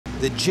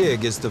The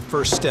jig is the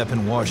first step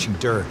in washing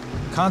dirt.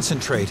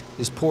 Concentrate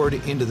is poured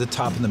into the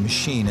top of the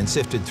machine and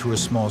sifted through a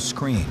small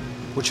screen,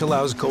 which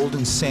allows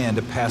golden sand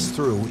to pass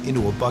through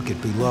into a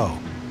bucket below.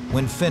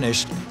 When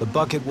finished, the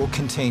bucket will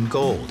contain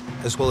gold,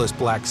 as well as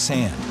black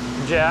sand.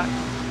 Jack.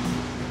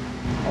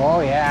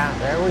 Oh yeah,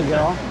 there we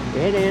go.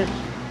 It is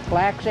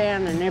black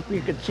sand, and if you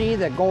could see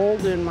the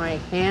gold in my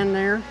hand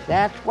there,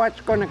 that's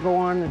what's going to go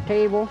on the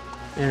table,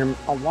 and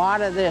a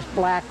lot of this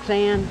black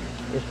sand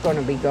is going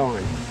to be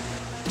gone.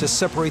 To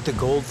separate the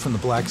gold from the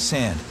black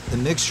sand, the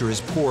mixture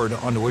is poured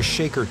onto a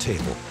shaker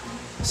table.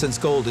 Since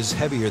gold is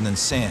heavier than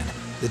sand,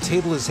 the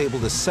table is able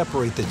to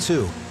separate the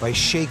two by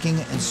shaking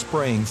and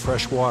spraying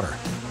fresh water.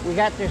 We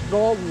got this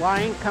gold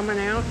line coming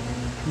out,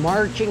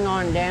 marching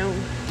on down.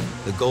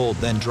 The gold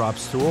then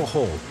drops through a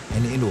hole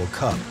and into a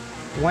cup.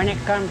 When it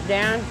comes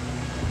down,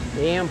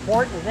 the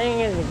important thing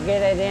is to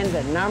get it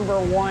into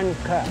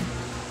 #1 cup.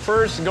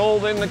 First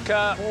gold in the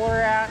cup.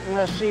 Pour out and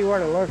let's see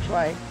what it looks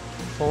like.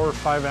 4 or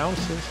 5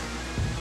 ounces.